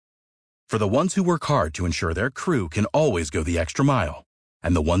For the ones who work hard to ensure their crew can always go the extra mile,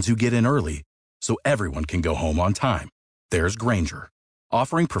 and the ones who get in early so everyone can go home on time, there's Grainger,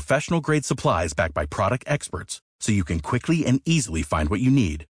 offering professional-grade supplies backed by product experts so you can quickly and easily find what you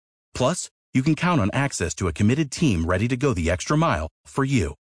need. Plus, you can count on access to a committed team ready to go the extra mile for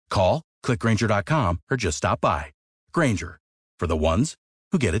you. Call, click Grainger.com, or just stop by. Grainger, for the ones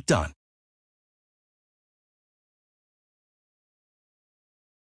who get it done.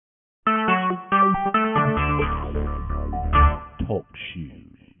 Talk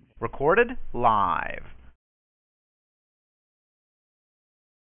shoes. Recorded live.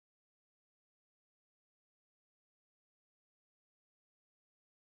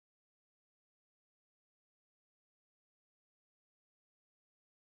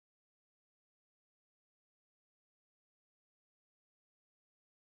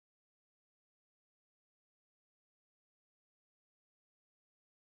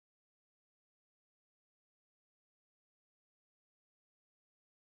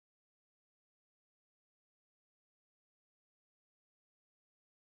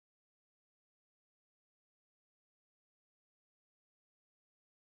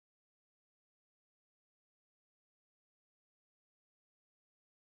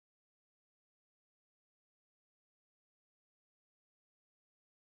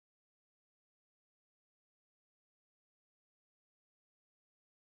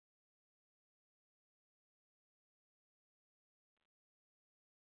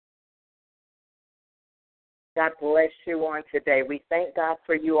 God bless you on today. We thank God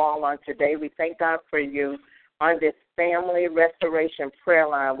for you all on today. We thank God for you on this family restoration prayer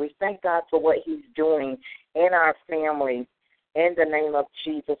line. We thank God for what he's doing in our families. In the name of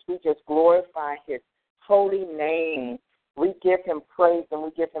Jesus, we just glorify his holy name. We give him praise and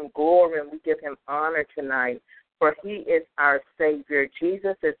we give him glory and we give him honor tonight, for he is our Savior.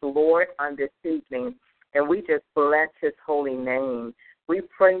 Jesus is Lord on this evening, and we just bless his holy name. We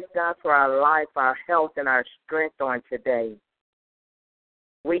praise God for our life, our health, and our strength on today.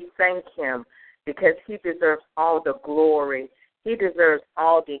 We thank him because he deserves all the glory. He deserves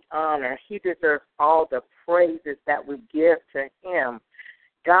all the honor. He deserves all the praises that we give to him.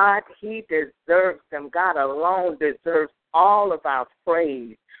 God, he deserves them. God alone deserves all of our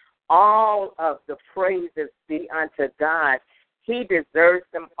praise. All of the praises be unto God. He deserves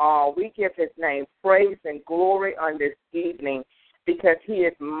them all. We give his name praise and glory on this evening, because he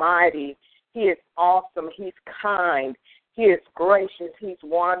is mighty, he is awesome, he's kind, he is gracious, he's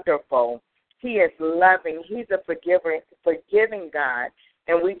wonderful, he is loving, he's a forgiving God,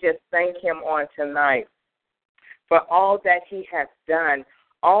 and we just thank him on tonight for all that he has done,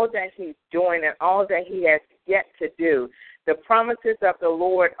 all that he's doing, and all that he has yet to do. The promises of the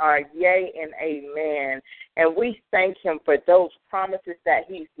Lord are yea and amen, and we thank him for those promises that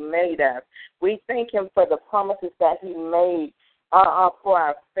he's made us. We thank him for the promises that he made for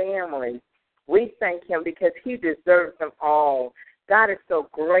our families. We thank him because he deserves them all. God is so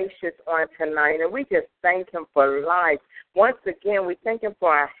gracious on tonight, and we just thank him for life. Once again, we thank him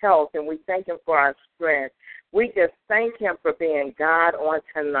for our health, and we thank him for our strength. We just thank him for being God on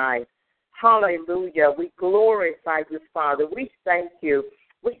tonight. Hallelujah. We glorify you, Father. We thank you.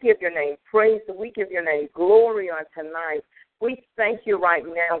 We give your name praise, and we give your name glory on tonight. We thank you right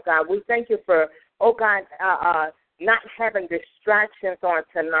now, God. We thank you for, oh God, not having distractions on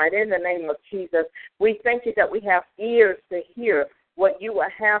tonight. In the name of Jesus, we thank you that we have ears to hear what you will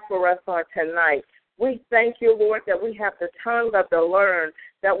have for us on tonight. We thank you, Lord, that we have the tongue of the learned,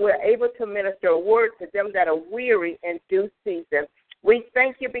 that we're able to minister a word to them that are weary in due season. We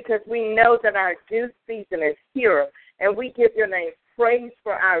thank you because we know that our due season is here, and we give your name praise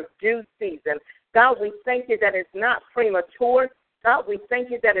for our due season. God, we thank you that it's not premature. God, we thank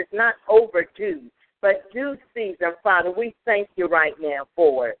you that it's not overdue. But due season, Father, we thank you right now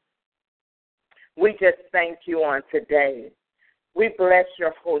for it. We just thank you on today. We bless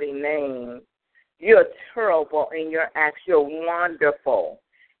your holy name. You're terrible in your acts. You're wonderful.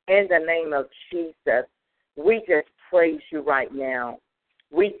 In the name of Jesus, we just praise you right now.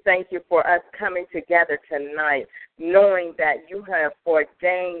 We thank you for us coming together tonight, knowing that you have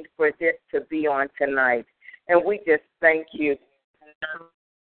ordained for this to be on tonight. And we just thank you.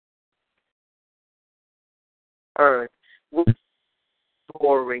 Earth, we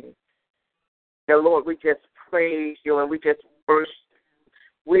glory. The Lord, we just praise you and we just worship.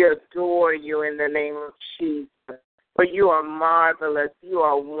 We adore you in the name of Jesus. For you are marvelous. You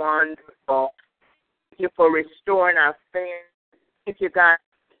are wonderful. Thank you for restoring our family. Thank you, God,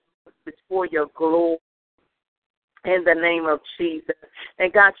 for your glory. in the name of Jesus.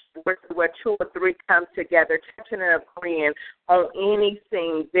 And God, where two or three come together, touching and agreeing on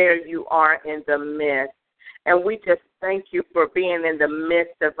anything, there you are in the midst. And we just thank you for being in the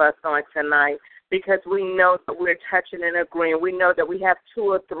midst of us on tonight, because we know that we're touching and agreeing. We know that we have two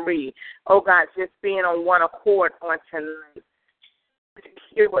or three, oh God, just being on one accord on tonight. To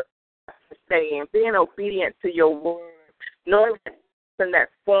hear what you're saying, being obedient to your word, knowing that nothing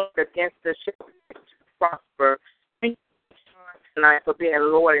that's formed against us shall prosper. Thank you tonight for being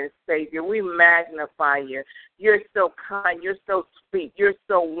Lord and Savior. We magnify you. You're so kind. You're so sweet. You're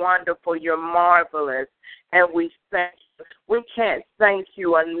so wonderful. You're marvelous. And we thank you. We can't thank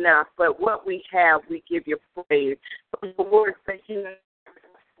you enough, but what we have, we give you praise. The word says you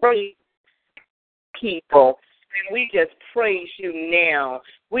praise people. And we just praise you now.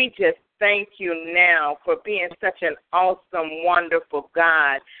 We just thank you now for being such an awesome, wonderful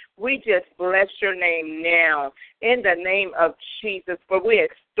God. We just bless your name now in the name of Jesus, for we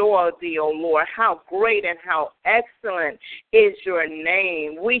extol thee, O Lord. How great and how excellent is your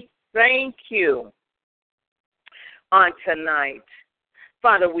name. We thank you on tonight.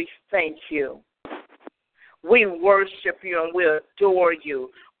 Father, we thank you. We worship you and we adore you.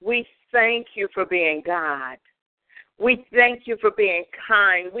 We thank you for being God. We thank you for being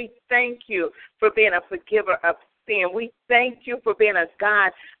kind. We thank you for being a forgiver of sin. We thank you for being a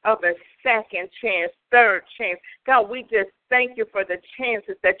God of a second chance, third chance. God, we just thank you for the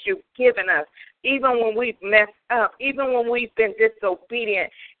chances that you've given us, even when we've messed up, even when we've been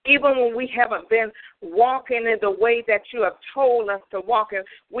disobedient, even when we haven't been walking in the way that you have told us to walk in.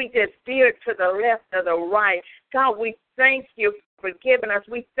 We just veered to the left or the right. God, we thank you for giving us.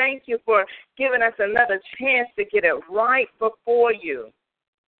 We thank you for giving us another chance to get it right before you.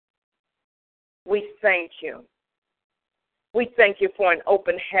 We thank you. We thank you for an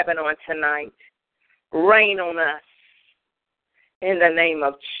open heaven on tonight. Rain on us in the name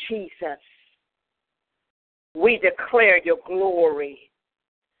of Jesus. We declare your glory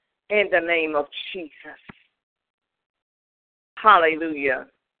in the name of Jesus. Hallelujah.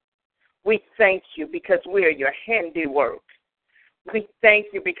 We thank you because we are your handiwork. We thank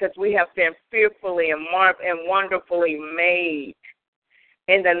you because we have been fearfully and wonderfully made.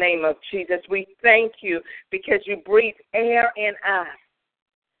 In the name of Jesus, we thank you because you breathe air in us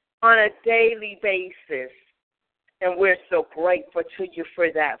on a daily basis. And we're so grateful to you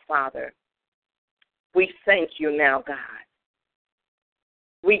for that, Father. We thank you now, God.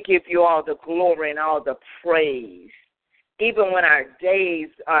 We give you all the glory and all the praise. Even when our days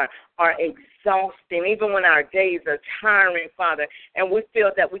are exhausting, even when our days are tiring, Father, and we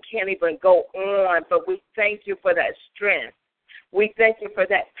feel that we can't even go on, but we thank you for that strength. We thank you for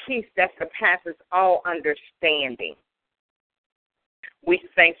that peace that surpasses all understanding. We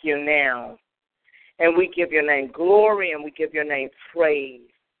thank you now, and we give your name glory, and we give your name praise.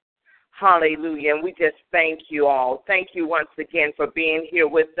 Hallelujah, and we just thank you all. Thank you once again for being here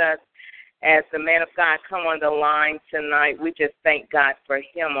with us. As the man of God come on the line tonight, we just thank God for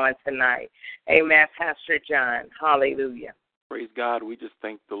him on tonight. Amen, Pastor John. Hallelujah. Praise God. We just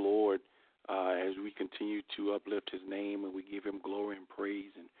thank the Lord as we continue to uplift his name, and we give him glory and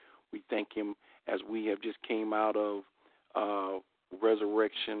praise. And we thank him as we have just came out of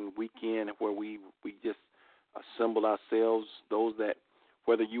Resurrection Weekend, where we just assembled ourselves, those that,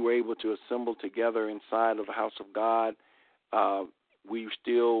 whether you were able to assemble together inside of the house of God, we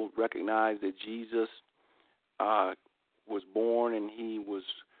still recognize that Jesus was born and he was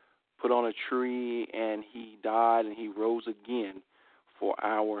put on a tree and he died and he rose again for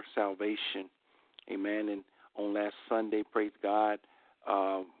our salvation. Amen. And on last Sunday, praise God,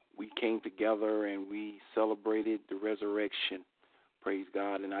 we came together and we celebrated the resurrection. Praise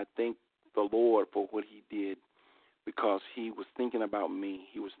God. And I thank the Lord for what he did, because he was thinking about me.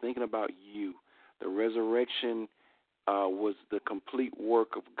 He was thinking about you. The resurrection was the complete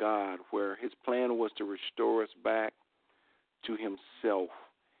work of God, where his plan was to restore us back to himself.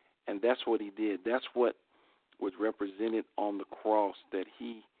 And that's what he did. That's what was represented on the cross, that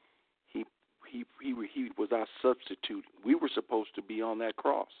he was our substitute. We were supposed to be on that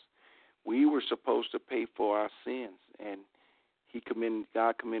cross. We were supposed to pay for our sins, and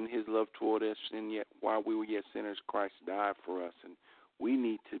God commended his love toward us, and yet while we were yet sinners, Christ died for us. And we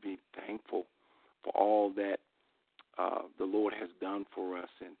need to be thankful for all that the Lord has done for us.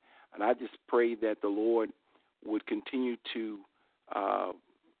 And I just pray that the Lord would continue to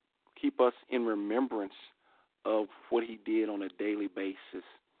keep us in remembrance of what he did on a daily basis,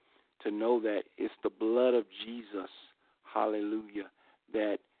 to know that it's the blood of Jesus, hallelujah,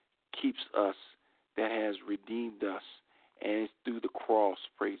 that keeps us, that has redeemed us, and it's through the cross,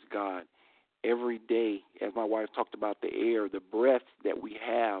 praise God. every day, as my wife talked about the air, the breath that we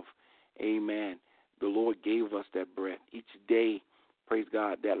have, amen, the Lord gave us that breath. Each day, praise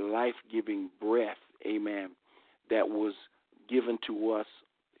God, that life-giving breath, amen, that was given to us,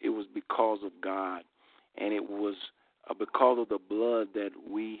 it was because of God. And it was because of the blood that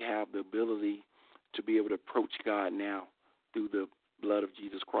we have the ability to be able to approach God now through the blood of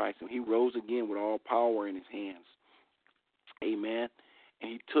Jesus Christ. And he rose again with all power in his hands. Amen.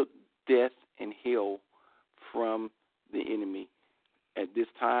 And he took death and hell from the enemy. At this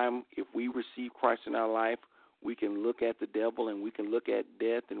time, if we receive Christ in our life, we can look at the devil and we can look at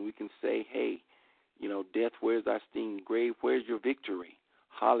death and we can say, hey, death, where's thy sting? Grave, where's your victory?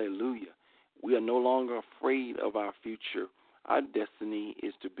 Hallelujah. We are no longer afraid of our future. Our destiny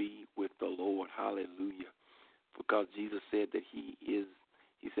is to be with the Lord. Hallelujah. Because Jesus said that he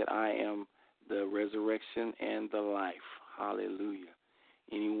said, I am the resurrection and the life. Hallelujah.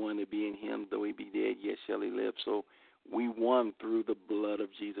 Anyone that be in him, though he be dead, yet shall he live. So we won through the blood of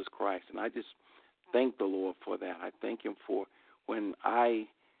Jesus Christ. And I just thank the Lord for that. I thank him for when I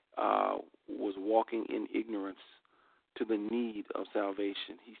was walking in ignorance to the need of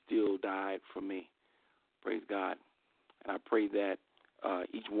salvation, he still died for me. Praise God. And I pray that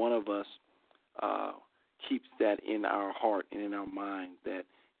each one of us keeps that in our heart and in our mind, that,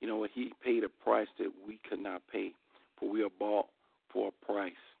 he paid a price that we could not pay, for we are bought for a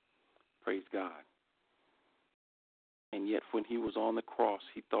price. Praise God. And yet when he was on the cross,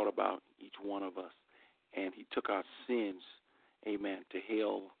 he thought about each one of us, and he took our sins, amen, to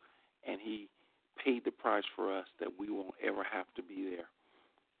hell, and he paid the price for us that we won't ever have to be there.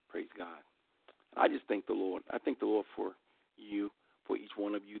 Praise God. I just thank the Lord. I thank the Lord for you, for each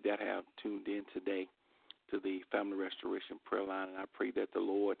one of you that have tuned in today to the Family Restoration Prayer Line, and I pray that the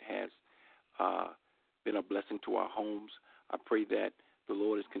Lord has been a blessing to our homes. I pray that the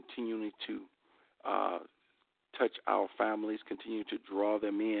Lord is continuing to touch our families, continue to draw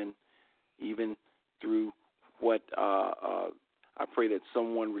them in, even through what I pray that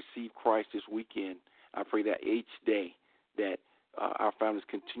someone receive Christ this weekend. I pray that each day that our families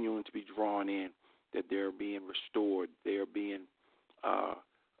continuing to be drawn in, that they're being restored, they're being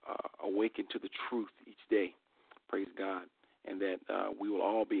awakened to the truth each day. Praise God. And that we will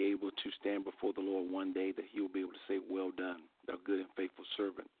all be able to stand before the Lord one day, that he will be able to say, well done, thou good and faithful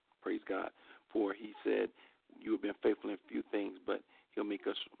servant. Praise God. For he said, you have been faithful in few things, but he'll make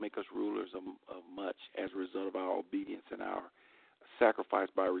us rulers of much as a result of our obedience and our sacrifice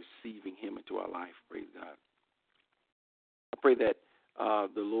by receiving him into our life. Praise God. I pray that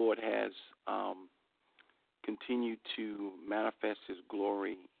the Lord has continued to manifest his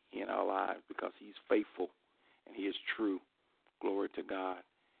glory in our lives, because he's faithful and he is true. Glory to God.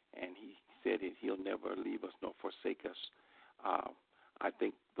 And he said that he'll never leave us nor forsake us. I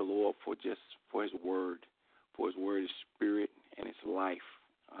thank the Lord for his word. For his word is spirit and it's life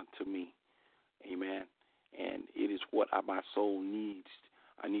unto me. Amen. And it is what my soul needs.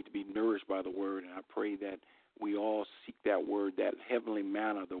 I need to be nourished by the word, and I pray that we all seek that word, that heavenly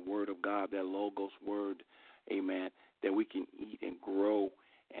manna, the word of God, that Logos word, amen, that we can eat and grow,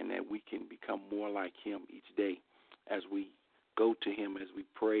 and that we can become more like him each day as we go to him, as we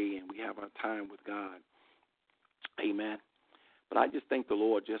pray and we have our time with God. Amen. But I just thank the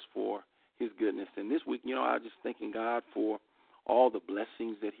Lord just for his goodness. And this week, I was just thanking God for all the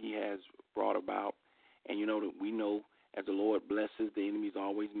blessings that he has brought about. And, that we know as the Lord blesses, the enemy's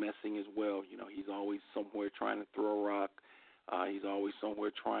always messing as well. He's always somewhere trying to throw a rock. He's always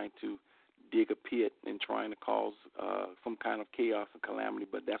somewhere trying to dig a pit and trying to cause some kind of chaos and calamity.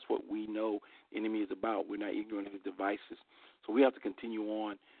 But that's what we know the enemy is about. We're not ignorant of his devices. So we have to continue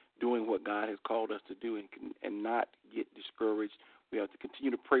on doing what God has called us to do and not get discouraged. We have to continue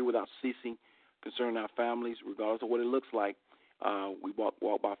to pray without ceasing concerning our families, regardless of what it looks like. We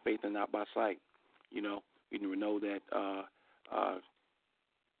walk by faith and not by sight. We know that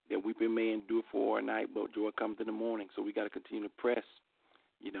that weeping may endure for a night, but joy comes in the morning. So we got to continue to press.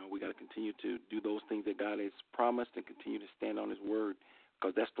 We got to continue to do those things that God has promised and continue to stand on his word,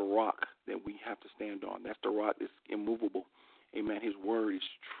 because that's the rock that we have to stand on. That's the rock that's immovable. Amen. His word is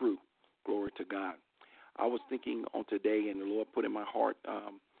true. Glory to God. I was thinking on today, and the Lord put in my heart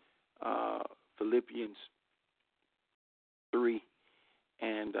Philippians 3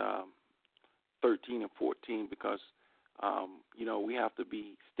 and 13 and 14, because, we have to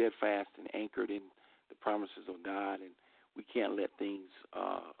be steadfast and anchored in the promises of God, and we can't let things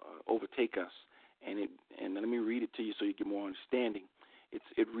overtake us. And let me read it to you so you get more understanding.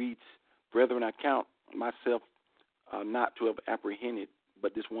 It reads, brethren, I count myself not to have apprehended,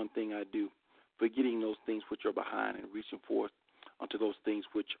 but this one thing I do, forgetting those things which are behind and reaching forth unto those things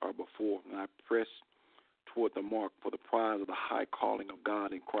which are before. And I press toward the mark for the prize of the high calling of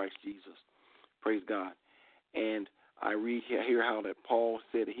God in Christ Jesus. Praise God. And I read here how that Paul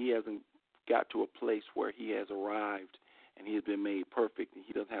said he hasn't got to a place where he has arrived and he has been made perfect and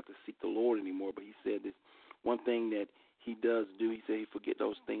he doesn't have to seek the Lord anymore. But he said this one thing that he does do, he said he forget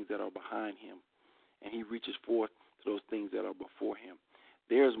those things that are behind him and he reaches forth to those things that are before him.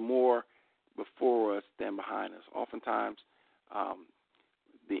 There's more before us than behind us. Oftentimes,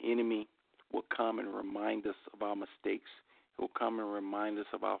 the enemy will come and remind us of our mistakes. He'll come and remind us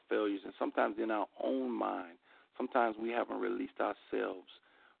of our failures. And sometimes in our own mind, sometimes we haven't released ourselves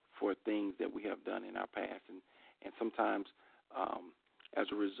for things that we have done in our past. And sometimes, as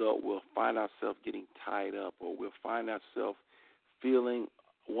a result, we'll find ourselves getting tied up, or we'll find ourselves feeling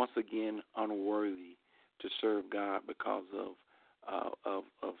once again unworthy to serve God because of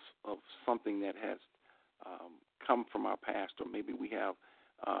something that has come from our past, or maybe we have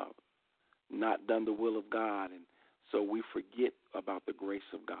not done the will of God, and so we forget about the grace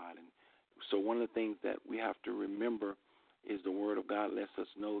of God. And so one of the things that we have to remember is the Word of God lets us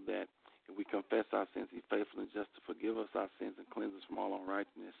know that if we confess our sins, He's faithful and just to forgive us our sins and cleanse us from all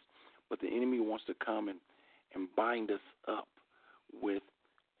unrighteousness. But the enemy wants to come and bind us up with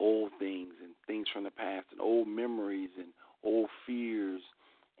old things and things from the past and old memories and old fears,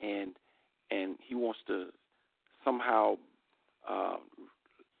 and he wants to somehow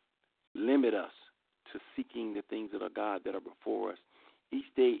limit us to seeking the things that are God that are before us. Each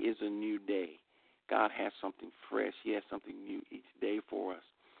day is a new day. God has something fresh. He has something new each day for us.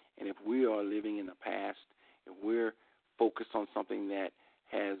 And if we are living in the past, if we're focused on something that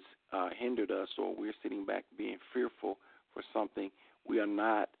has hindered us, or we're sitting back being fearful for something, we are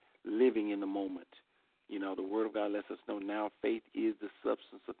not living in the moment. You know, the Word of God lets us know now faith is the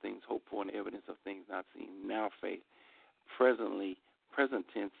substance of things hoped for and evidence of things not seen. Now faith. Present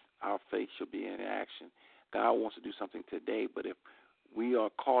tense, our faith should be in action. God wants to do something today, but if we are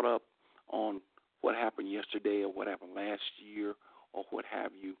caught up on what happened yesterday or what happened last year or what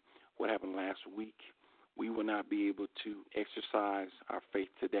have you, what happened last week, we will not be able to exercise our faith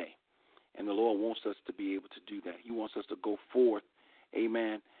today. And the Lord wants us to be able to do that. He wants us to go forth,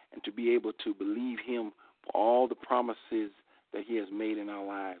 amen, and to be able to believe Him for all the promises that He has made in our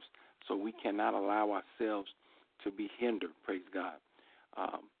lives. So we cannot allow ourselves to be hindered, praise God.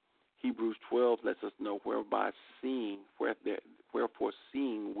 Hebrews 12 lets us know wherefore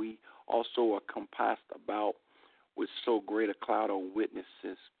seeing we also are compassed about with so great a cloud of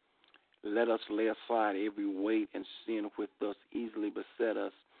witnesses. Let us lay aside every weight and sin which does easily beset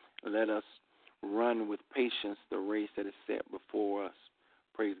us. Let us run with patience the race that is set before us.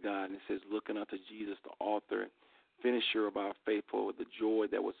 Praise God. And it says, looking unto Jesus, the author and finisher of our faith, for the joy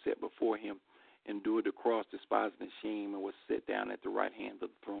that was set before Him, endured the cross, despising the shame, and was set down at the right hand of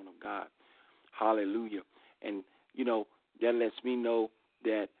the throne of God. Hallelujah. And, you know, that lets me know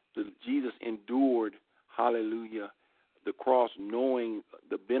that Jesus endured, hallelujah, the cross, knowing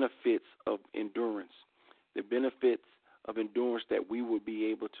the benefits of endurance, the benefits of endurance, that we would be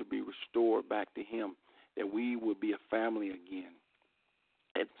able to be restored back to Him, that we would be a family again.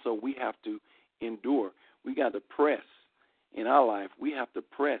 And so we have to endure. We got to press in our life. We have to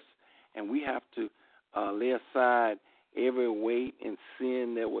press, and we have to lay aside every weight and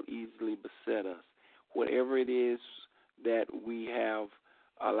sin that will easily beset us. Whatever it is that we have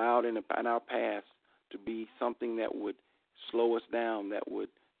allowed in our past to be something that would slow us down, that would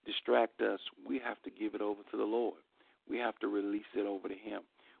distract us, we have to give it over to the Lord. We have to release it over to Him.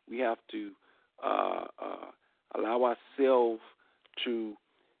 We have to allow ourselves to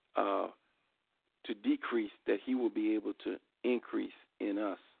decrease, that He will be able to increase in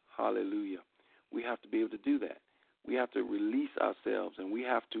us. Hallelujah. We have to be able to do that. We have to release ourselves, and we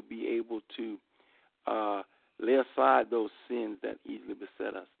have to be able to lay aside those sins that easily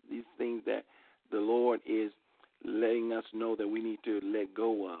beset us, these things that the Lord is letting us know that we need to let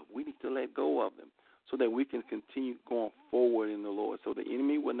go of. We need to let go of them so that we can continue going forward in the Lord, so the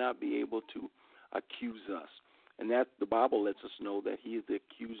enemy will not be able to accuse us. And that the Bible lets us know that He is the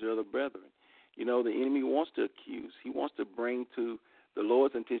accuser of the brethren. You know, the enemy wants to accuse. He wants to bring to the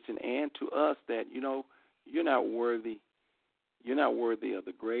Lord's attention and to us that, you know, you're not worthy. You're not worthy of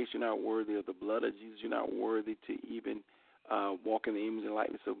the grace. You're not worthy of the blood of Jesus. You're not worthy to even walk in the image and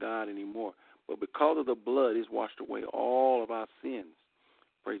likeness of God anymore. But because of the blood, it's washed away all of our sins.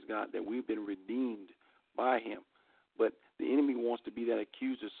 Praise God, that we've been redeemed by Him. But the enemy wants to be that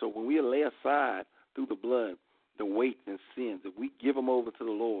accuser. So when we lay aside through the blood the weights and sins, if we give them over to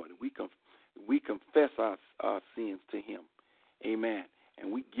the Lord, if we confess our sins to Him, amen,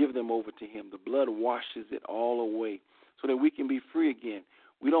 and we give them over to him. The blood washes it all away so that we can be free again.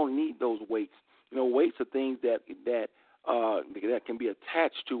 We don't need those weights. Weights are things that can be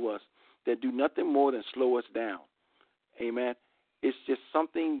attached to us that do nothing more than slow us down. Amen. It's just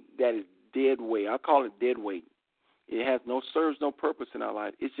something that is dead weight. I call it dead weight. It serves no purpose in our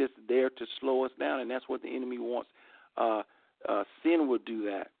life. It's just there to slow us down, and that's what the enemy wants. Sin will do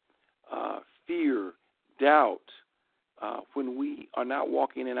that. Fear, doubt. When we are not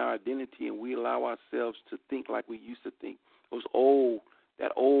walking in our identity and we allow ourselves to think like we used to think,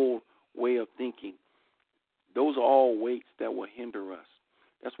 that old way of thinking, those are all weights that will hinder us.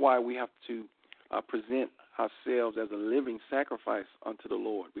 That's why we have to present ourselves as a living sacrifice unto the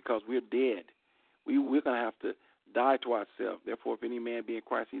Lord, because we're dead. We're going to have to die to ourselves. Therefore, if any man be in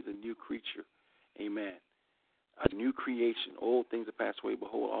Christ, he's a new creature. Amen. A new creation. Old things are passed away.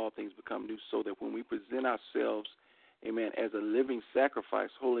 Behold, all things become new. So that when we present ourselves, amen, as a living sacrifice,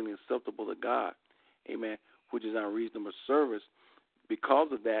 holy and acceptable to God, amen, which is our reasonable service, because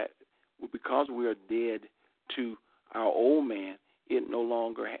of that, because we are dead to our old man, it no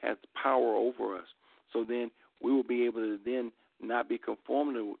longer has power over us. So then we will be able to then not be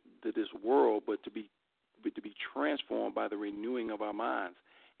conformed to this world, but to be transformed by the renewing of our minds.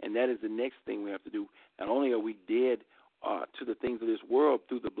 And that is the next thing we have to do. Not only are we dead to the things of this world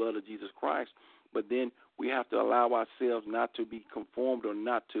through the blood of Jesus Christ, but then we have to allow ourselves not to be conformed or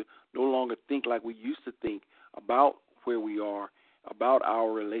no longer think like we used to think about where we are, about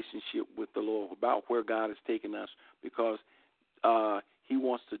our relationship with the Lord, about where God has taken us, because he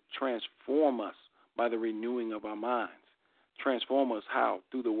wants to transform us by the renewing of our minds. Transform us how?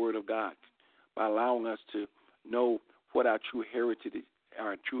 Through the Word of God, by allowing us to know what our true heritage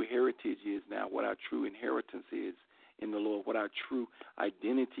is now, what our true inheritance is in the Lord, what our true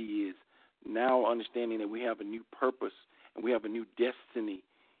identity is. Now understanding that we have a new purpose and we have a new destiny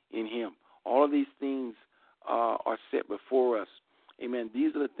in him. All of these things are set before us. Amen.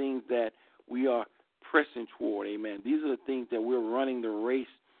 These are the things that we are pressing toward. Amen. These are the things that we're running the race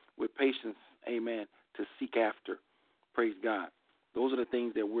with patience. Amen. To seek after. Praise God. Those are the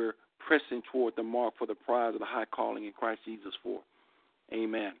things that we're pressing toward the mark for the prize of the high calling in Christ Jesus for.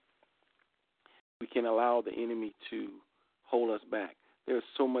 Amen. We can allow the enemy to hold us back. There's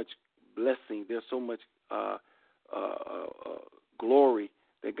so much blessing. There's so much glory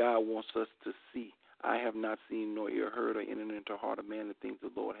that God wants us to see. I have not seen nor ear heard or entered into the heart of man the things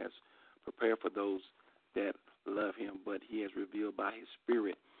the Lord has prepared for those that love him, but he has revealed by his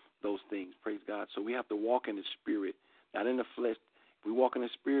Spirit those things. Praise God. So we have to walk in the Spirit, not in the flesh. If we walk in the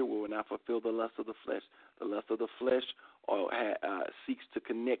Spirit, we will not fulfill the lust of the flesh. The lust of the flesh seeks to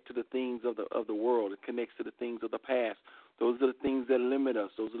connect to the things of the world. It connects to the things of the past. Those are the things that limit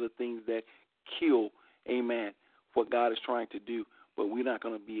us. Those are the things that kill, amen, what God is trying to do. But we're not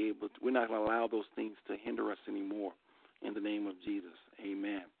going to allow those things to hinder us anymore in the name of Jesus.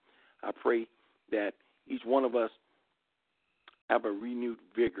 Amen. I pray that each one of us have a renewed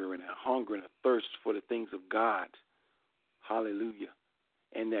vigor and a hunger and a thirst for the things of God. Hallelujah.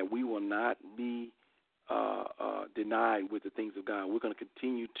 And that we will not be denied with the things of God. We're going to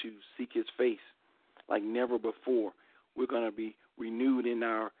continue to seek his face like never before. We're going to be renewed in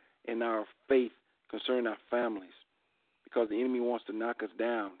our faith concerning our families, because the enemy wants to knock us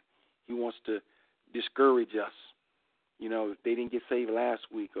down. He wants to discourage us. If they didn't get saved last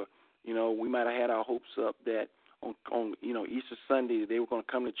week, or we might have had our hopes up that on Easter Sunday they were going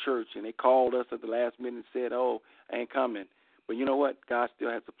to come to church, and they called us at the last minute and said, "Oh, I ain't coming." But you know what? God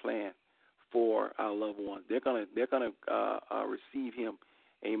still has a plan for our loved ones. They're gonna receive him.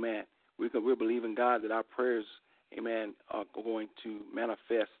 Amen. We're believing God that our prayers, amen, are going to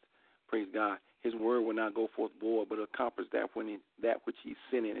manifest. Praise God. His word will not go forth void, but accomplish that which he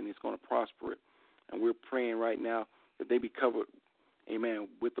sent it, and it's going to prosper it. And we're praying right now that they be covered, amen,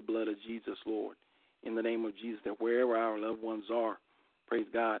 with the blood of Jesus, Lord, in the name of Jesus, that wherever our loved ones are, praise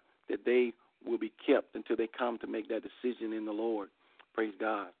God, that they will be kept until they come to make that decision in the Lord. Praise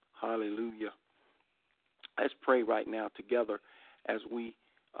God. Hallelujah. Let's pray right now together as we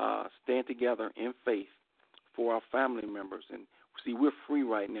stand together in faith for our family members. And see, we're free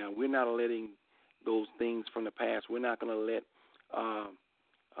right now. We're not letting those things from the past. We're not going to let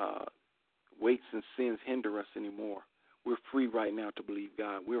weights and sins hinder us anymore. We're free right now to believe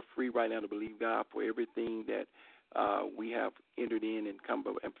God. We're free right now to believe God for everything that we have entered in and come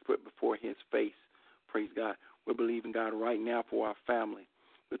and put before his face. Praise God. We're believing God right now for our family.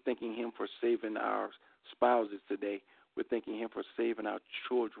 We're thanking him for saving our spouses today. We're thanking him for saving our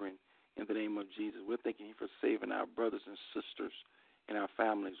children in the name of Jesus. We're thanking him for saving our brothers and sisters and our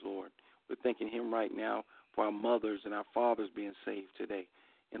families, Lord. We're thanking him right now for our mothers and our fathers being saved today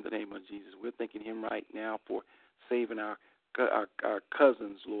in the name of Jesus. We're thanking him right now for saving our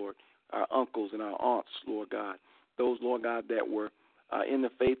cousins, Lord, our uncles and our aunts, Lord God. Those, Lord God, that were in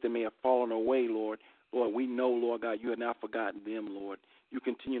the faith that may have fallen away, Lord. Lord, we know, Lord God, you have not forgotten them, Lord. You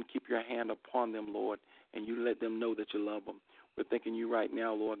continue to keep your hand upon them, Lord, and you let them know that you love them. We're thanking you right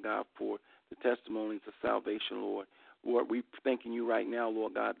now, Lord God, for the testimonies of salvation, Lord. Lord, we're thanking you right now,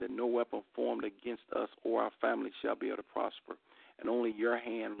 Lord God, that no weapon formed against us or our family shall be able to prosper. And only your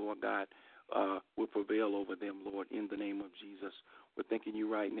hand, Lord God, will prevail over them, Lord, in the name of Jesus. We're thanking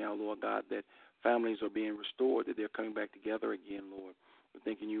you right now, Lord God, that families are being restored, that they're coming back together again, Lord. We're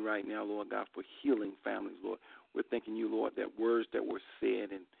thanking you right now, Lord God, for healing families, Lord. We're thanking you, Lord, that words that were said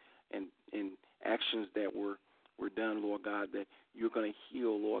and actions that were done, Lord God, that you're going to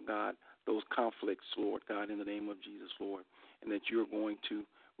heal, Lord God, those conflicts, Lord God, in the name of Jesus, Lord, and that you're going to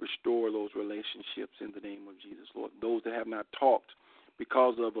restore those relationships in the name of Jesus, Lord. Those that have not talked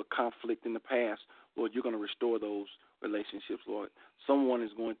because of a conflict in the past, Lord, you're going to restore those relationships, Lord. Someone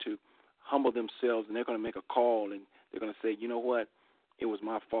is going to humble themselves, and they're going to make a call, and they're going to say, you know what, it was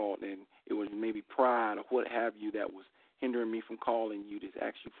my fault, and it was maybe pride or what have you that was hindering me from calling you to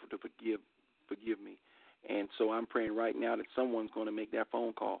ask you to forgive me. And so I'm praying right now that someone's going to make that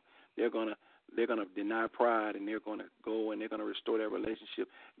phone call. They're going to deny pride, and they're going to go and they're going to restore that relationship.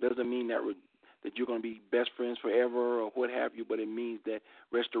 It doesn't mean that you're going to be best friends forever or what have you, but it means that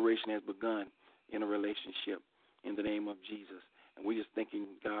restoration has begun in a relationship in the name of Jesus. And we're just thanking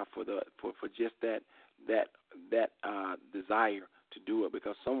God for just that desire to do it,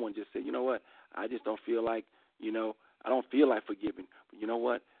 because someone just said, you know what, I just don't feel like, I don't feel like forgiving. But you know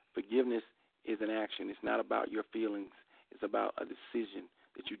what? Forgiveness is an action. It's not about your feelings. It's about a decision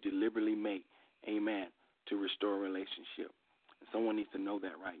that you deliberately make, amen, to restore a relationship. And someone needs to know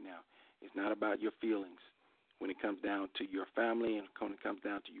that right now. It's not about your feelings when it comes down to your family and when it comes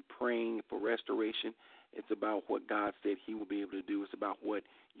down to you praying for restoration. It's about what God said he will be able to do. It's about what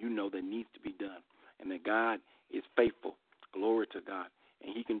you know that needs to be done, and that God is faithful. Glory to God.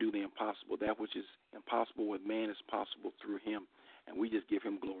 And he can do the impossible. That which is impossible with man is possible through him. And we just give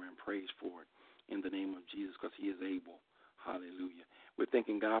him glory and praise for it in the name of Jesus, because he is able. Hallelujah. We're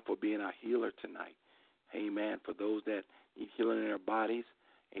thanking God for being our healer tonight. Amen. For those that need healing in their bodies,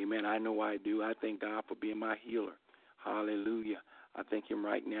 amen. I know I do. I thank God for being my healer. Hallelujah. I thank him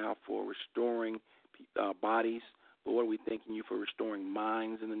right now for restoring bodies. Lord, we're thanking you for restoring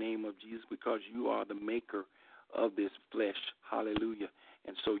minds in the name of Jesus, because you are the maker of this flesh. Hallelujah.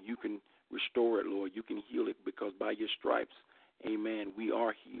 And so you can restore it, Lord. You can heal it, because by your stripes, amen, we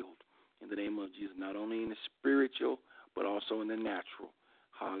are healed in the name of Jesus, not only in the spiritual, but also in the natural.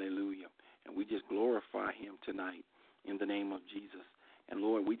 Hallelujah. And we just glorify him tonight in the name of Jesus. And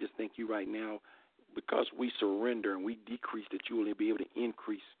Lord, we just thank you right now, because we surrender and we decrease, that you will be able to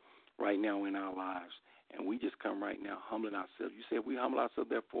increase right now in our lives. And we just come right now humbling ourselves. You said we humble ourselves,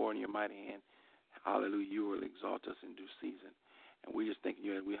 therefore, in your mighty hand, hallelujah, you will exalt us in due season. And we just thanking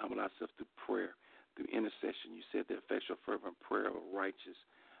you as we humble ourselves through prayer, through intercession. You said the effectual fervent prayer of a righteous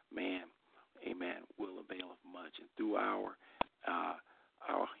man, amen, will avail of much. And through our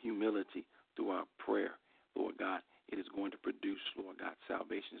humility, through our prayer, Lord God, it is going to produce, Lord God,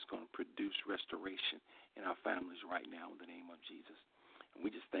 salvation is going to produce restoration in our families right now in the name of Jesus. And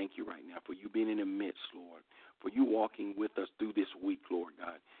we just thank you right now for you being in the midst, Lord, for you walking with us through this week, Lord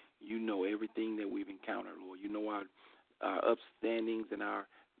God. You know everything that we've encountered, Lord. You know our upstandings and our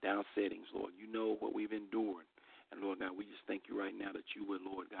downsettings, Lord. You know what we've endured. And, Lord God, we just thank you right now that you would,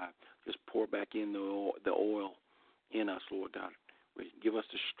 Lord God, just pour back in the oil in us, Lord God. Give us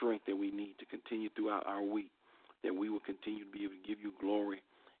the strength that we need to continue throughout our week, that we will continue to be able to give you glory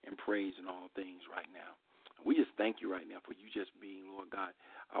and praise in all things right now. We just thank you right now for you just being, Lord God,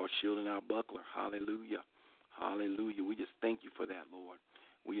 our shield and our buckler. Hallelujah. Hallelujah. We just thank you for that, Lord.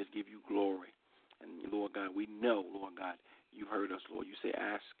 We just give you glory. And, Lord God, we know, Lord God, you heard us, Lord. You say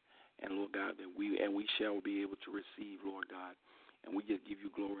ask, and, Lord God, that we shall be able to receive, Lord God. And we just give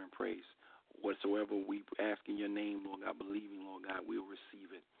you glory and praise. Whatsoever we ask in your name, Lord God, believing, Lord God, we'll receive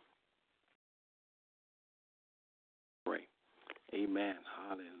it. Pray. Amen.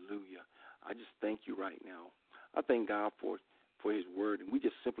 Hallelujah. I just thank you right now. I thank God for his word. And we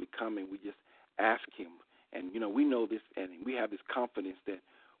just simply come and we just ask him. And, we know this, and we have this confidence that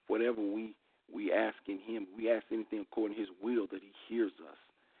whatever we ask in him, we ask anything according to his will, that he hears us.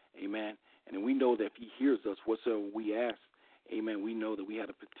 Amen. And then we know that if he hears us, whatsoever we ask, amen, we know that we have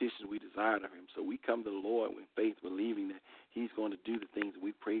a petition we desire of him. So we come to the Lord with faith, believing that he's going to do the things that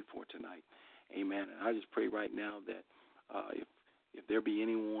we prayed for tonight. Amen. And I just pray right now that if there be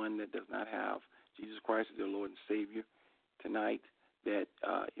anyone that does not have Jesus Christ as their Lord and Savior tonight, that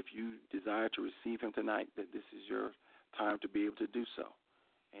if you desire to receive him tonight, that this is your time to be able to do so.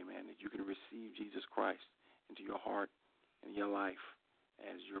 Amen. That you can receive Jesus Christ into your heart and your life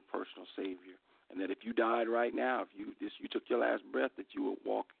as your personal Savior. And that if you died right now, if you took your last breath, that you would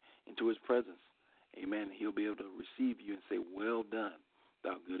walk into his presence. Amen. He'll be able to receive you and say, well done,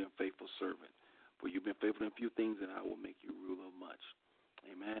 thou good and faithful servant. For you've been faithful in few things, and I will make you ruler of much.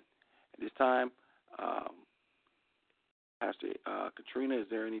 Amen. At this time, Pastor Katrina, is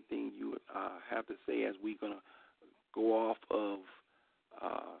there anything you would have to say as we're going to go off of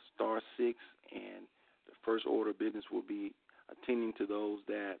Star 6, and the first order of business will be attending to those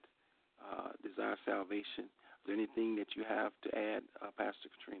that desire salvation? Is there anything that you have to add, Pastor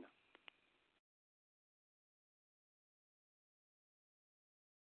Katrina?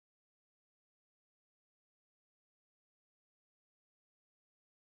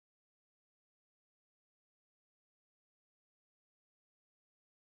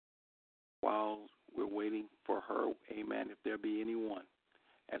 While we're waiting for her, amen, if there be anyone,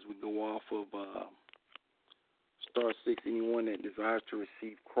 as we go off of Star 6, anyone that desires to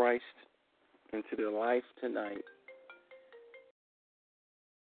receive Christ into their life tonight,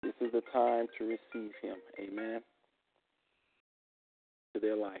 this is the time to receive him, amen, to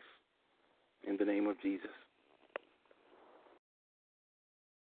their life, in the name of Jesus.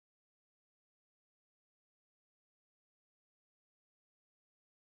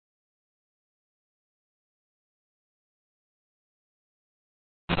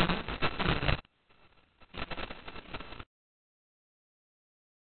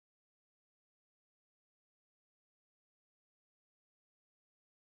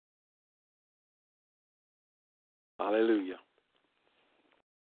 Hallelujah.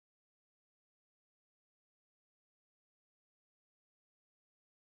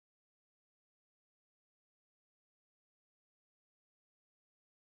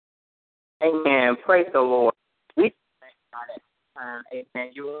 Amen. Praise the Lord. We thank God at this time.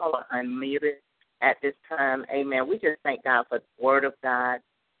 Amen. You all are unmuted at this time. Amen. We just thank God for the word of God.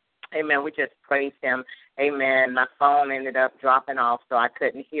 Amen. We just praise him. Amen. My phone ended up dropping off, so I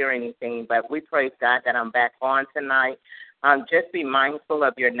couldn't hear anything. But we praise God that I'm back on tonight. Just be mindful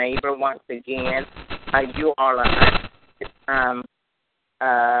of your neighbor once again. You all are,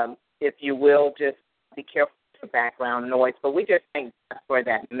 if you will, just be careful of the background noise. But we just thank God for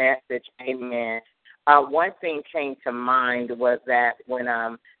that message. Amen. One thing came to mind was that when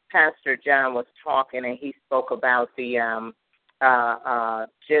Pastor John was talking and he spoke about the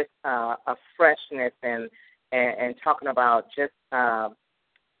just a freshness and talking about just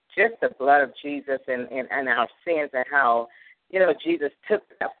the blood of Jesus and our sins and how, Jesus took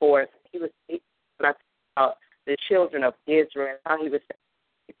that for us. He was about the children of Israel, how he was,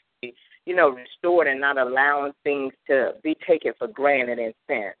 restored and not allowing things to be taken for granted in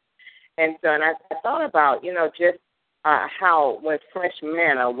sin. And so, and I thought about, just how when fresh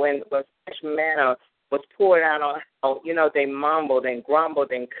manna was poured out on how, they mumbled and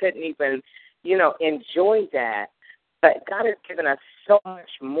grumbled and couldn't even, enjoy that. But God has given us so much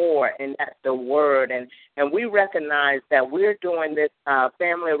more, and that's the word. And we recognize that we're doing this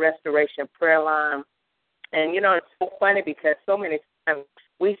family restoration prayer line. And, it's so funny because so many times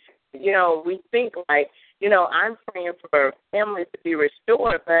we think like, I'm praying for families to be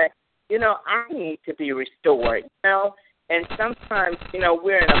restored, but, I need to be restored, And sometimes,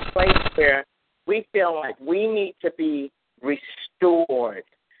 we're in a place where we feel like we need to be restored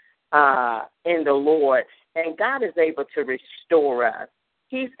in the Lord. And God is able to restore us.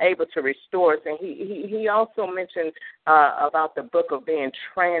 He's able to restore us. And he also mentioned about the book of being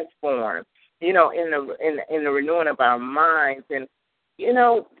transformed, in the renewing of our minds. And,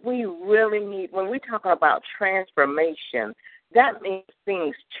 we really need, when we talk about transformation, that means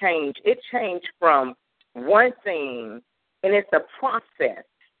things change. It changed from one thing, and it's a process.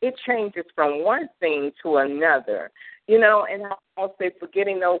 It changes from one thing to another, and I'll say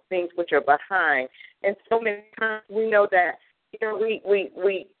forgetting those things which are behind. And so many times we know that,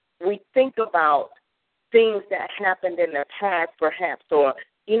 we think about things that happened in the past perhaps, or,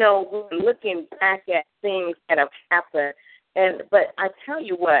 we're looking back at things that have happened. But I tell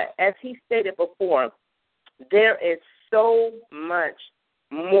you what, as he stated before, there is so much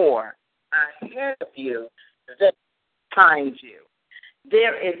more ahead of you than behind you.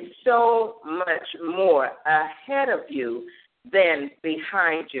 There is so much more ahead of you than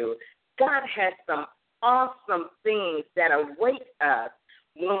behind you. God has some awesome things that await us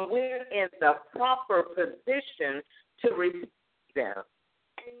when we're in the proper position to receive them.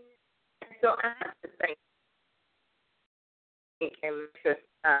 So I have to thank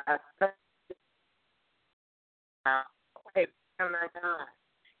Okay, oh my God.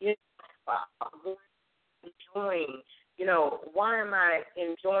 You know, enjoying, why am I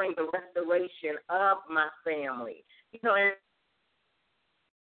enjoying the restoration of my family? And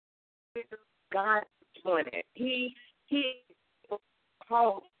God is doing it. He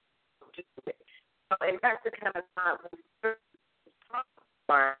called to do it. And that's the kind of God we serve.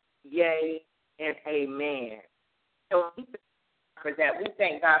 Yay and amen. So we thank God for that. We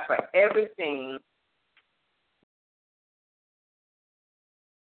thank God for everything.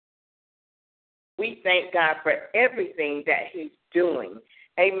 We thank God for everything that He's doing.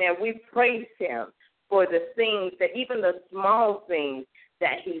 Amen. We praise Him for the things that, even the small things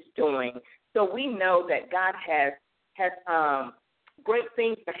that He's doing. So we know that God has great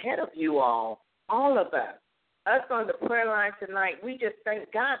things ahead of you all of us. Us on the prayer line tonight, we just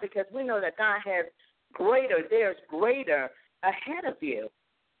thank God because we know that God has there's greater ahead of you.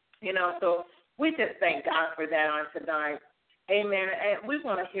 So we just thank God for that on tonight. Amen. And we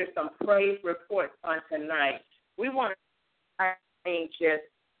want to hear some praise reports on tonight. We want to just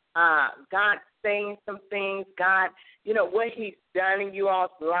God saying some things, God, what He's done in you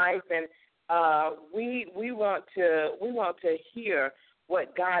all's life, and we want to hear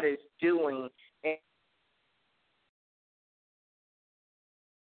what God is doing. And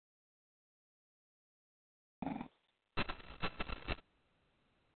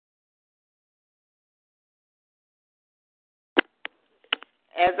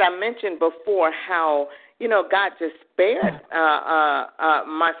as I mentioned before, how God just spared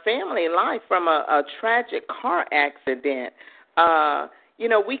my family life from a tragic car accident.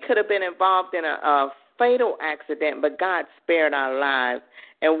 We could have been involved in a fatal accident, but God spared our lives,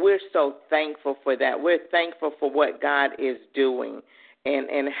 and we're so thankful for that. We're thankful for what God is doing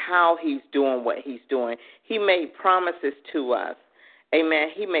and how He's doing what He's doing. He made promises to us. Amen.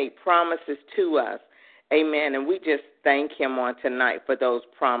 He made promises to us. Amen. And we just thank Him on tonight for those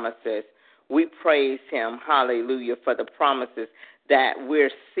promises. We praise Him, hallelujah, for the promises that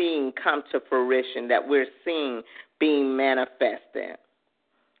we're seeing come to fruition, that we're seeing being manifested.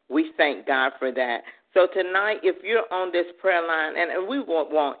 We thank God for that. So tonight, if you're on this prayer line, and we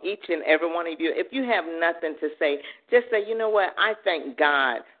want each and every one of you, if you have nothing to say, just say, you know what, I thank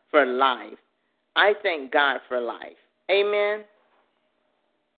God for life. I thank God for life. Amen.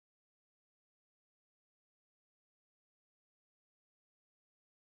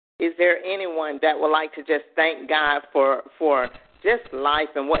 Is there anyone that would like to just thank God for just life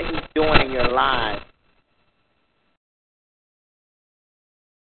and what He's doing in your lives?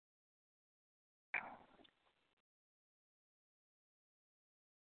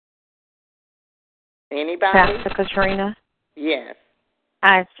 Anybody? Pastor Katrina? Yes.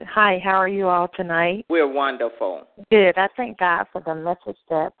 Hi, how are you all tonight? We're wonderful. Good. I thank God for the message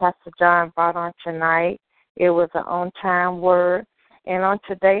that Pastor John brought on tonight. It was an on-time word. And on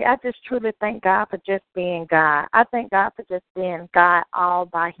today, I just truly thank God for just being God. I thank God for just being God all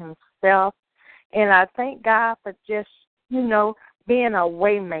by Himself. And I thank God for just, being a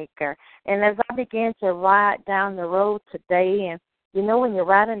way maker. And as I began to ride down the road today, and when you're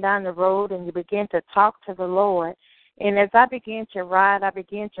riding down the road and you begin to talk to the Lord, and as I began to ride, I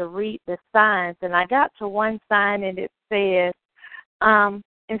began to read the signs, and I got to one sign, and it says,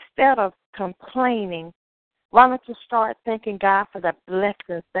 instead of complaining, why don't you start thanking God for the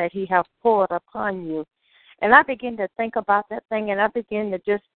blessings that He has poured upon you? And I begin to think about that thing, and I begin to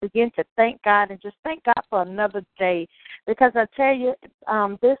thank God and just thank God for another day. Because I tell you,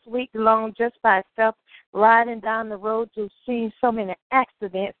 this week long, just by itself, riding down the road, you've seen so many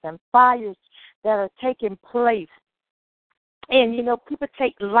accidents and fires that are taking place. And, people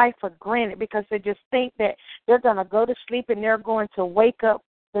take life for granted because they just think that they're going to go to sleep and they're going to wake up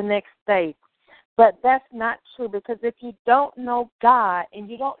the next day. But that's not true, because if you don't know God and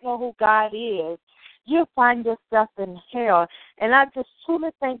you don't know who God is, you'll find yourself in hell. And I just truly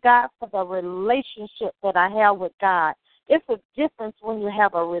thank God for the relationship that I have with God. It's a difference when you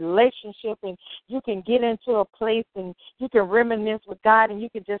have a relationship and you can get into a place and you can reminisce with God and you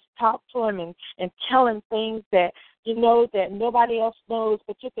can just talk to Him and tell Him things that that nobody else knows,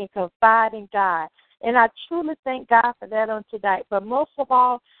 but you can confide in God. And I truly thank God for that on tonight. But most of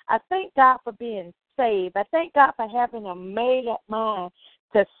all, I thank God for being saved. I thank God for having a made-up mind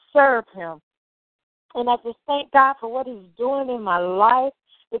to serve Him. And I just thank God for what He's doing in my life,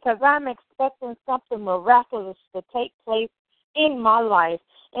 because I'm expecting something miraculous to take place in my life.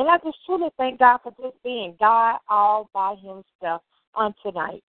 And I just truly thank God for just being God all by Himself on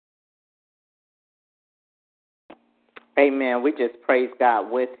tonight. Amen. We just praise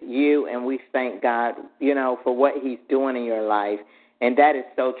God with you, and we thank God, for what He's doing in your life. And that is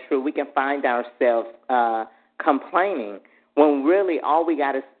so true. We can find ourselves complaining, when really all we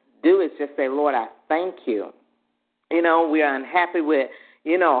got to do is just say, Lord, I thank you. You know, we are unhappy with,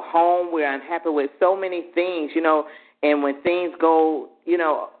 you know, home. We're unhappy with so many things, you know, and when things go, you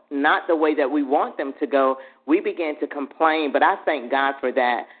know, not the way that we want them to go, we begin to complain. But I thank God for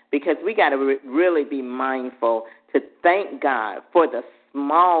that, because we got to really be mindful to thank God for the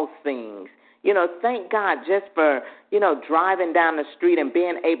small things. You know, thank God just for, you know, driving down the street and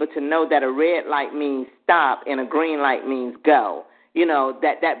being able to know that a red light means stop and a green light means go. You know,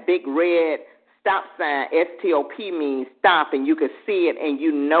 that big red stop sign, STOP, means stop, and you can see it and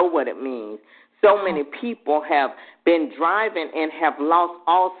you know what it means. So many people have been driving and have lost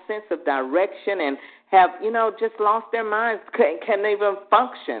all sense of direction and have, you know, just lost their minds, can't even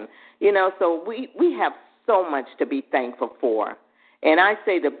function. You know, so we have so much to be thankful for. And I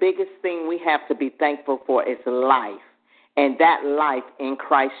say the biggest thing we have to be thankful for is life, and that life in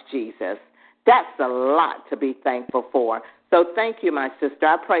Christ Jesus. That's a lot to be thankful for. So thank you, my sister.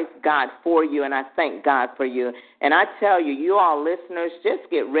 I praise God for you, and I thank God for you. And I tell you, you all listeners, just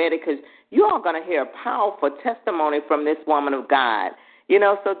get ready, because you all going to hear a powerful testimony from this woman of God. You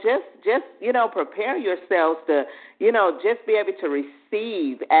know, so just you know, prepare yourselves to, you know, just be able to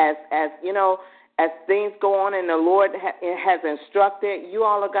receive as you know, as things go on and the Lord has instructed. You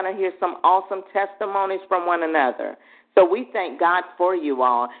all are going to hear some awesome testimonies from one another. So we thank God for you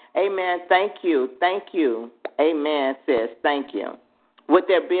all. Amen. Thank you. Thank you. Amen, sis. Thank you. Would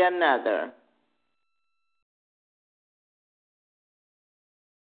there be another?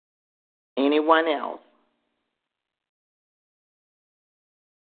 Anyone else?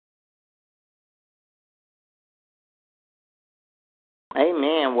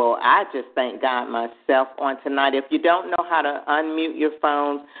 Amen. Well, I just thank God myself on tonight. If you don't know how to unmute your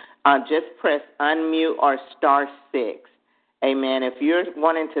phones, just press unmute or *6. Amen. If you're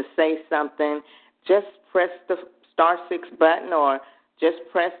wanting to say something, just press the *6 button, or just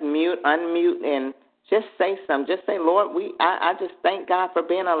press mute, unmute, and just say something. Just say, Lord, I just thank God for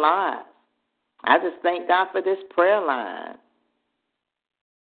being alive. I just thank God for this prayer line.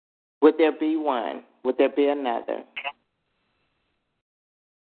 Would there be one? Would there be another?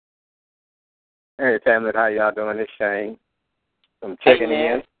 Hey, family, how y'all doing? It's Shane. I'm checking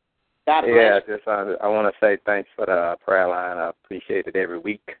in. God bless. Yeah, just I want to say thanks for the prayer line. I appreciate it every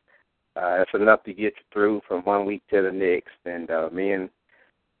week. It's enough to get you through from one week to the next. And me and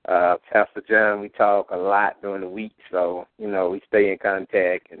Pastor John, we talk a lot during the week, so, you know, we stay in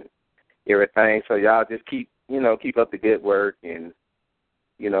contact and everything. So y'all just keep up the good work. And,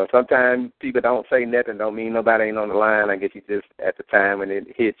 you know, sometimes people don't say nothing, don't mean nobody ain't on the line. I guess you just, at the time when it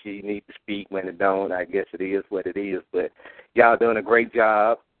hits you, you need to speak. When it don't, I guess it is what it is. But y'all doing a great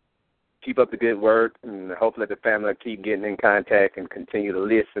job. Keep up the good work, and hopefully the family will keep getting in contact and continue to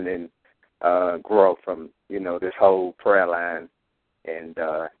listen and grow from, you know, this whole prayer line. And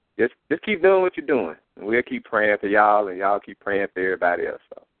just keep doing what you're doing. And we'll keep praying for y'all, and y'all keep praying for everybody else.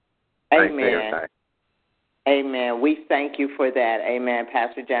 So, amen. Amen. We thank you for that. Amen.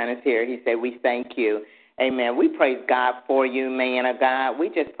 Pastor John is here. He said we thank you. Amen. We praise God for you, man of God. We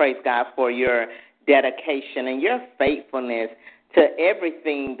just praise God for your dedication and your faithfulness to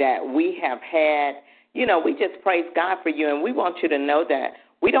everything that we have had. You know, we just praise God for you, and we want you to know that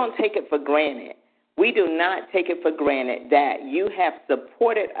we don't take it for granted. We do not take it for granted that you have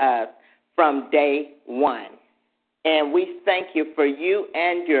supported us from day one. And we thank you for you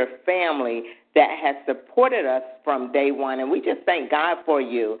and your family that has supported us from day one. And we just thank God for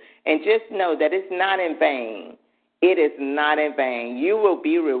you. And just know that it's not in vain. It is not in vain. You will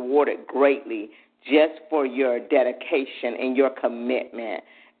be rewarded greatly just for your dedication and your commitment.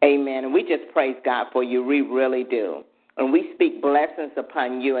 Amen. And we just praise God for you. We really do. And we speak blessings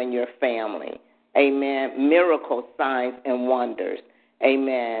upon you and your family. Amen. Miracles, signs, and wonders.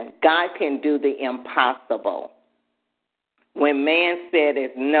 Amen. God can do the impossible. When man said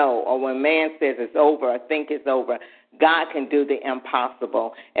it's no, or when man says it's over or think it's over, God can do the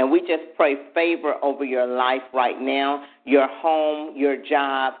impossible. And we just pray favor over your life right now, your home, your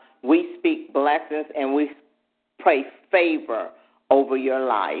job. We speak blessings, and we pray favor over your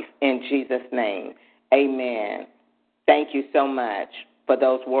life in Jesus' name. Amen. Thank you so much for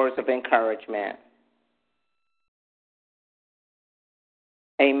those words of encouragement.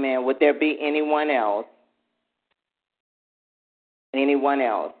 Amen. Would there be anyone else? Anyone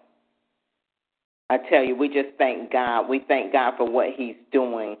else? I tell you, we just thank God. We thank God for what he's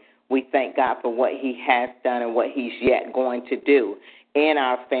doing. We thank God for what he has done and what he's yet going to do in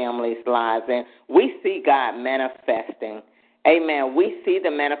our families' lives. And we see God manifesting. Amen. We see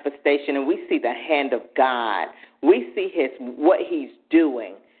the manifestation, and we see the hand of God. We see what he's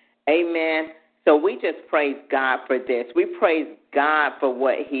doing. Amen. So we just praise God for this. We praise God for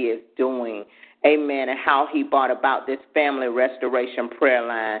what he is doing. Amen, and how he brought about this family restoration prayer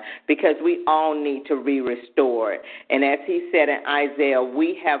line, because we all need to be restored. And as he said in Isaiah,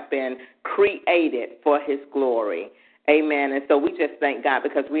 we have been created for his glory. Amen. And so we just thank God,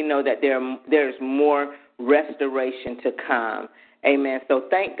 because we know that there's more restoration to come. Amen. So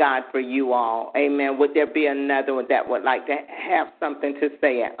thank God for you all. Amen. Would there be another one that would like to have something to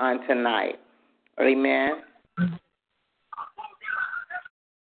say on tonight? Amen.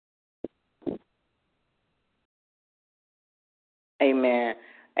 Amen.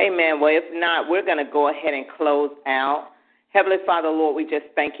 Amen. Well, if not, we're going to go ahead and close out. Heavenly Father, Lord, we just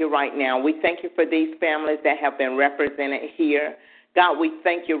thank you right now. We thank you for these families that have been represented here. God, we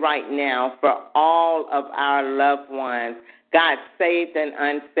thank you right now for all of our loved ones, God, saved and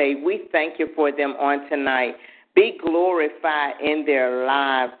unsaved. We thank you for them on tonight. Be glorified in their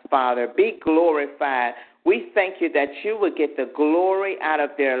lives, Father. Be glorified. We thank you that you would get the glory out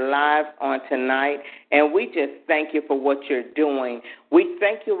of their lives on tonight, and we just thank you for what you're doing. We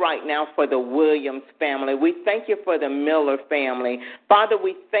thank you right now for the Williams family. We thank you for the Miller family. Father,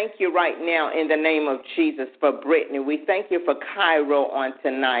 we thank you right now in the name of Jesus for Brittany. We thank you for Cairo on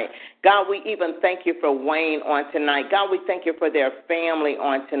tonight. God, we even thank you for Wayne on tonight. God, we thank you for their family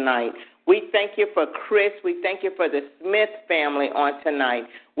on tonight. We thank you for Chris. We thank you for the Smith family on tonight.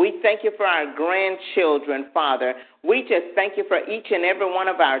 We thank you for our grandchildren, Father. We just thank you for each and every one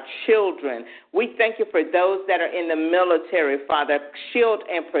of our children. We thank you for those that are in the military, Father. Shield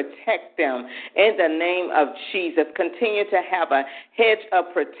and protect them in the name of Jesus. Continue to have a hedge of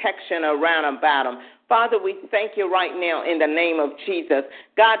protection around about them. Father, we thank you right now in the name of Jesus.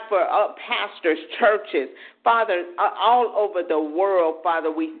 God, for pastors, churches, Father, all over the world,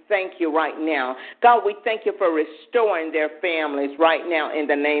 Father, we thank you right now. God, we thank you for restoring their families right now in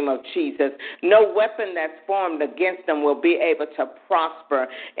the name of Jesus. No weapon that's formed against them will be able to prosper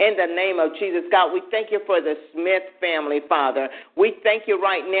in the name of Jesus. God, we thank you for the Smith family, Father. We thank you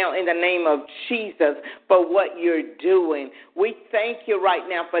right now in the name of Jesus for what you're doing. We thank you right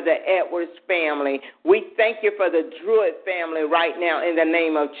now for the Edwards family. We thank you for the Druid family right now in the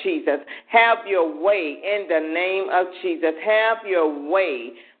name of Jesus. Have your way in the name of Jesus. Have your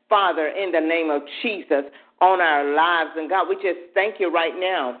way, Father, in the name of Jesus on our lives. And God, we just thank you right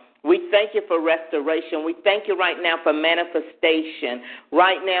now. We thank you for restoration. We thank you right now for manifestation.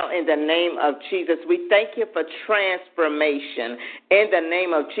 Right now in the name of Jesus. We thank you for transformation in the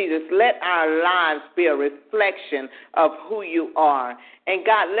name of Jesus. Let our lives be a reflection of who you are. And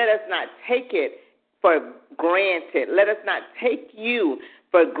God, let us not take it for granted. Let us not take you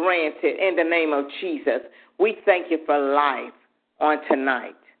for granted in the name of Jesus. We thank you for life on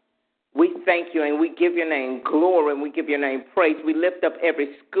tonight. We thank you and we give your name glory and we give your name praise. We lift up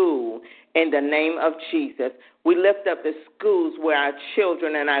every school in the name of Jesus. We lift up the schools where our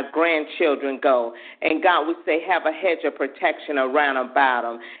children and our grandchildren go. And God, we say have a hedge of protection around about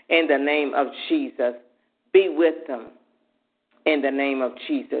them in the name of Jesus. Be with them in the name of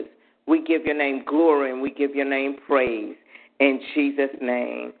Jesus. We give your name glory and we give your name praise in Jesus'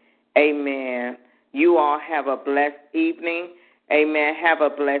 name. Amen. You all have a blessed evening. Amen. Have a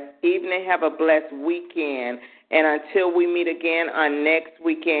blessed evening. Have a blessed weekend. And until we meet again on next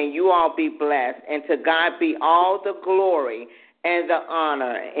weekend, you all be blessed. And to God be all the glory and the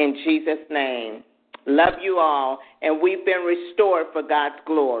honor in Jesus' name. Love you all. And we've been restored for God's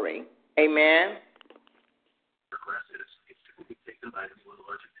glory. Amen.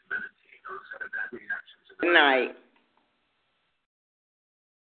 Good night.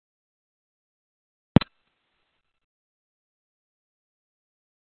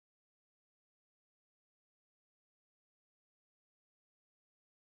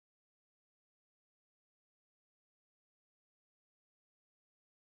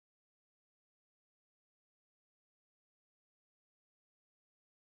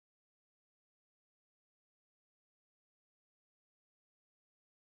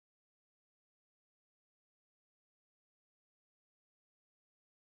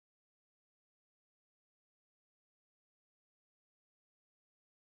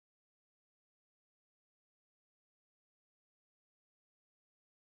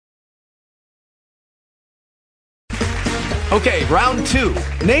 Okay, round two.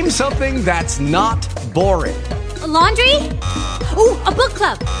 Name something that's not boring. A laundry? Ooh, a book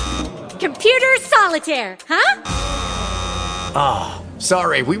club. Computer solitaire, huh? Ah, oh,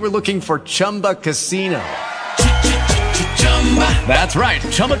 sorry, we were looking for Chumba Casino. That's right.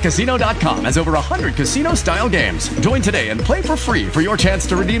 ChumbaCasino.com has over 100 casino-style games. Join today and play for free for your chance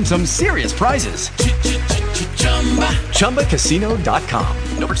to redeem some serious prizes. ChumbaCasino.com.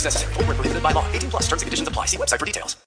 No purchase necessary. Void where prohibited by law. 18+. Terms and conditions apply. See website for details.